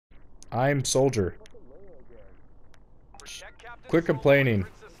I'm soldier. Quit complaining.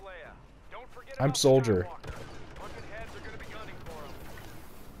 I'm soldier.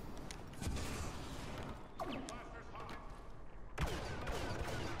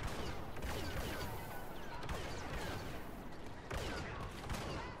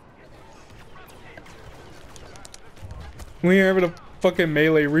 We're having a fucking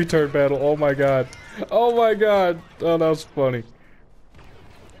melee retard battle. Oh my god. Oh my god. Oh, that was funny.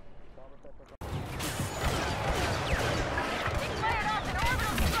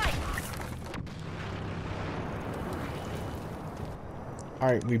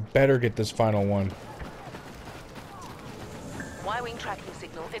 Alright, we better get this final one. Y-wing tracking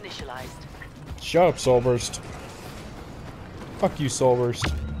signal initialized. Shut up, Soulburst. Fuck you,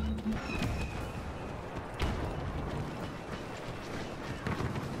 Soulburst.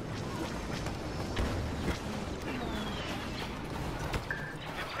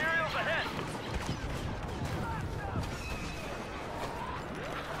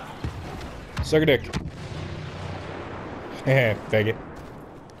 Suck a dick. Heh, faggot.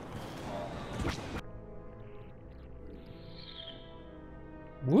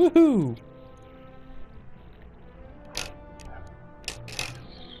 Woohoo!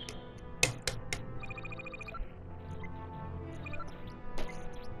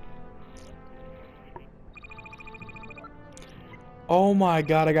 Oh my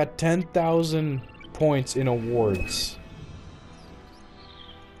god, I got 10,000 points in awards.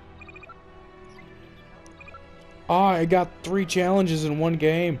 I got 3 challenges in one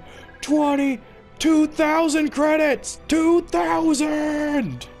game. 22,000 credits!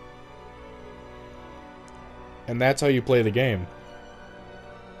 2,000! And that's how you play the game.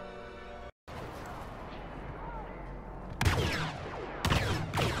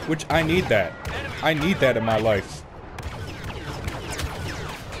 Which, I need that. I need that in my life.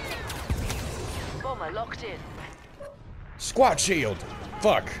 Bomber locked in. Squat shield!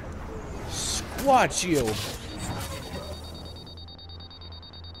 Fuck. Squat shield!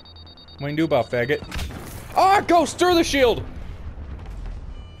 What do you do about faggot? Ah, go stir the shield!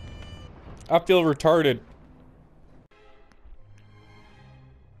 I feel retarded.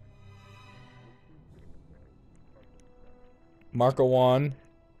 Marco 1.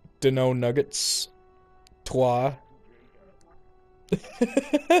 Dino Nuggets. Toi.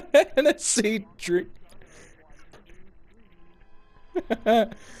 And a seed drink.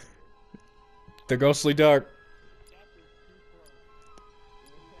 The ghostly duck.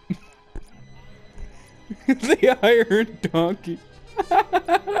 The iron donkey.